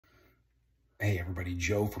Hey everybody,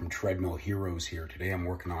 Joe from Treadmill Heroes here. Today I'm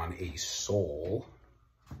working on a Soul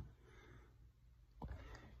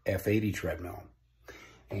F80 treadmill.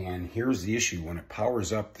 And here's the issue. When it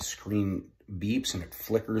powers up, the screen beeps and it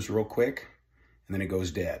flickers real quick and then it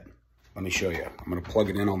goes dead. Let me show you. I'm gonna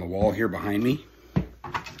plug it in on the wall here behind me.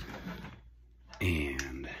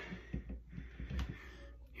 And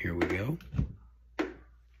here we go.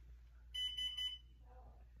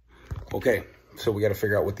 Okay, so we gotta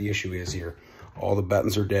figure out what the issue is here. All the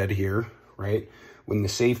buttons are dead here, right? When the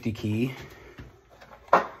safety key,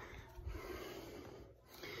 I've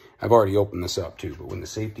already opened this up too, but when the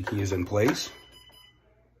safety key is in place,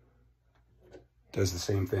 it does the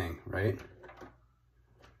same thing, right?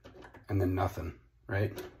 And then nothing,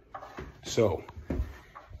 right? So,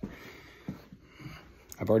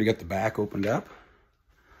 I've already got the back opened up.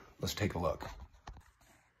 Let's take a look.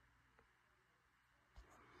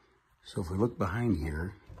 So if we look behind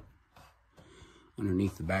here,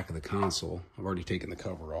 underneath the back of the console, I've already taken the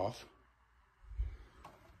cover off.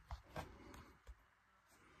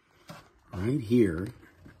 Right here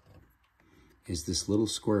is this little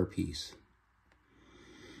square piece.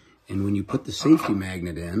 And when you put the safety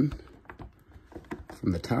magnet in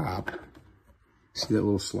from the top, see that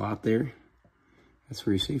little slot there? That's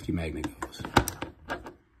where your safety magnet goes.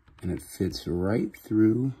 And it fits right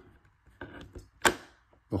through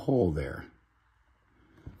the hole there.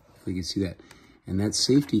 If you can see that. And that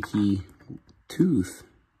safety key tooth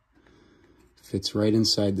fits right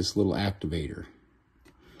inside this little activator.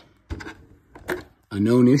 A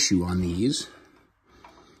known issue on these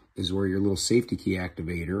is where your little safety key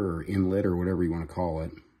activator or inlet or whatever you want to call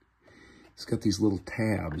it, it's got these little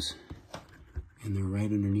tabs and they're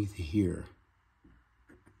right underneath here.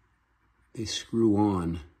 They screw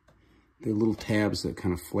on. They're little tabs that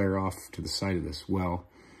kind of flare off to the side of this. Well,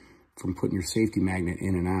 from putting your safety magnet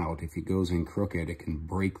in and out, if it goes in crooked, it can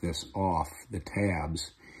break this off the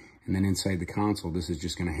tabs, and then inside the console, this is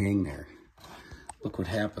just going to hang there. Look what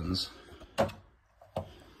happens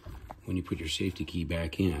when you put your safety key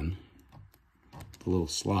back in, the little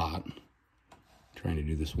slot. I'm trying to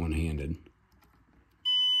do this one-handed.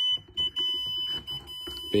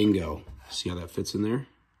 Bingo. See how that fits in there?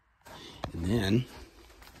 And then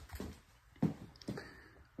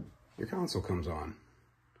your console comes on.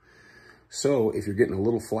 So if you're getting a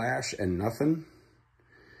little flash and nothing,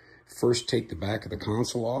 first take the back of the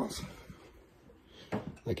console off,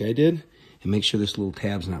 like I did, and make sure this little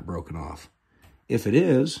tab's not broken off. If it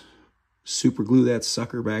is, super glue that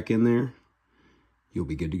sucker back in there, you'll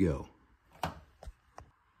be good to go.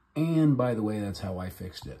 And by the way, that's how I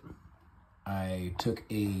fixed it. I took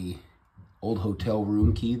a old hotel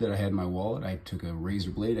room key that I had in my wallet. I took a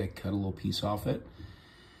razor blade, I cut a little piece off it.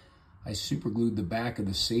 I super glued the back of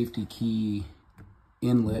the safety key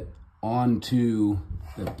inlet onto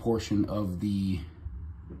the portion of the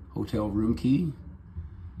hotel room key.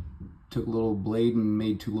 Took a little blade and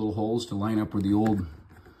made two little holes to line up where the old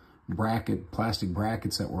plastic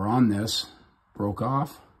brackets that were on this broke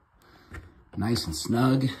off. Nice and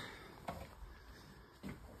snug.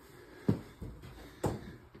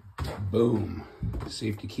 Boom.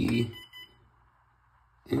 Safety key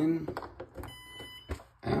in.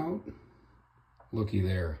 Out. Looky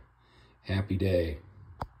there. Happy day.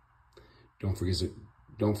 Don't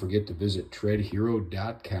forget to visit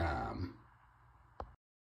treadhero.com.